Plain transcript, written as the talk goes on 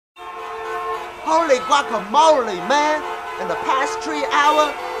Holy guacamole, man! In the past 3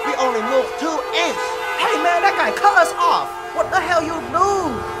 hours, we only moved 2 inches. Hey man, that guy cut us off. What the hell you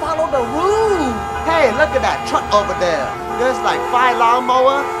do? Follow the rule. Hey, look at that truck over there. There's like 5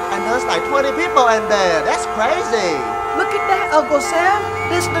 lawnmowers and there's like 20 people in there. That's crazy. Look at that, Uncle Sam.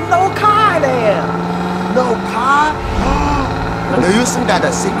 There's the no car there. No car? Do you think that's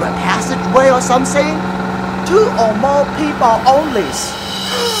a secret passageway or something? 2 or more people only.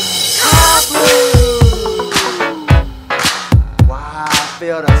 Carpool! Wow, I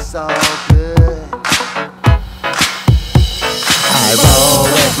feel that's so good. I roll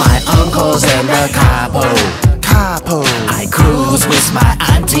with my uncles in the carpool. Carpool. I cruise with my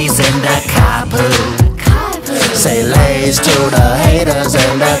aunties in the carpool. Say lays to the haters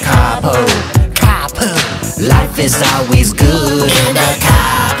in the carpool. Carpool. Life is always good in the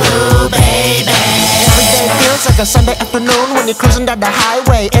carpool, baby. Every day feels like a Sunday afternoon when you're cruising down the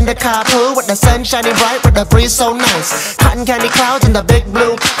highway in the carpool with the sun shining bright with the breeze so nice. Cotton candy clouds in the big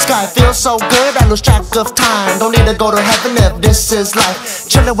blue sky feels so good I lose track of time. Don't need to go to heaven if this is life.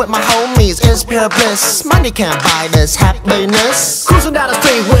 Chilling with my homies is pure bliss. Money can't buy this happiness. Cruising down the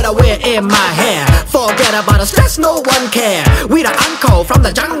street with a wind in my hair. Forget about the stress, no one care. We the Unco from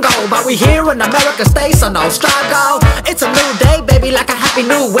the jungle, but we here in America, stay so no struggle. It's a new day, baby, like a happy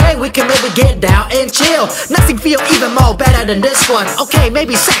new way. We can maybe get down and chill. Nothing feel even more better than this one. Okay,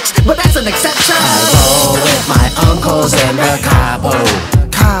 maybe sex, but that's an exception. I roll with my uncles in the carpool.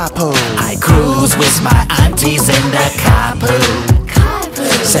 Carpool. I cruise with my aunties in the carpool.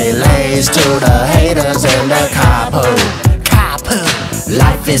 Say lays to the haters in the carpool. Carpool.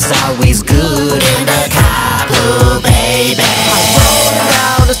 Life is always good in the carpool, baby. Rolling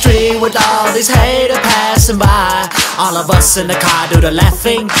down the street with all these haters passing by. All of us in the car do the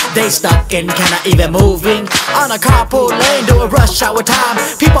laughing. They stuck and cannot even moving. On a carpool lane during rush hour time.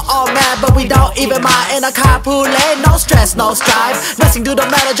 People all mad but we don't even mind. In a carpool lane, no stress, no strife. Nothing do the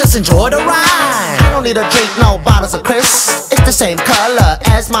matter, just enjoy the ride. I don't need to drink no bottles of Chris. It's the same color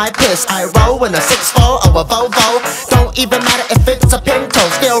as my piss. I roll in a 6'4" or a Volvo. Don't even matter if it's a Pinto.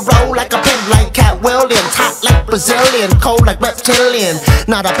 Still roll like a pimp like Cat Williams. Hot like Brazilian, cold like reptilian.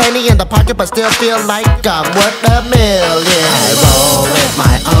 Not a penny in the pocket but still feel like I'm worth a million. I roll with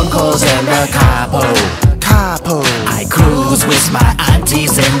my uncles in the carpool. Carpool. I cruise with my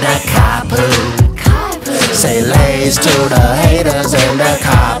aunties in the carpool. Say lays to the haters in the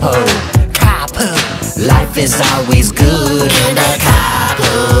carpool. Carpool. Life is always good in the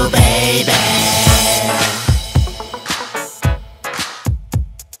carpool, baby.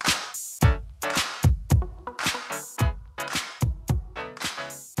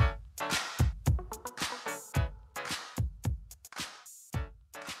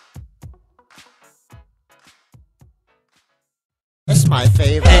 It's my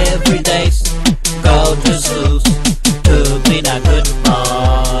favorite. Every day go to school to be the good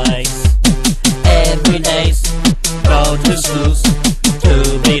boys. Every day go to school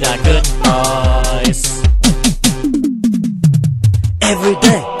to be the good boys. Every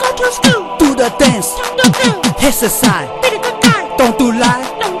day Go to school, do the dance, do the exercise, be the good guy, don't do lie.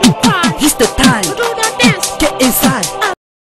 don't do cry, It's the time, do the dance, get inside.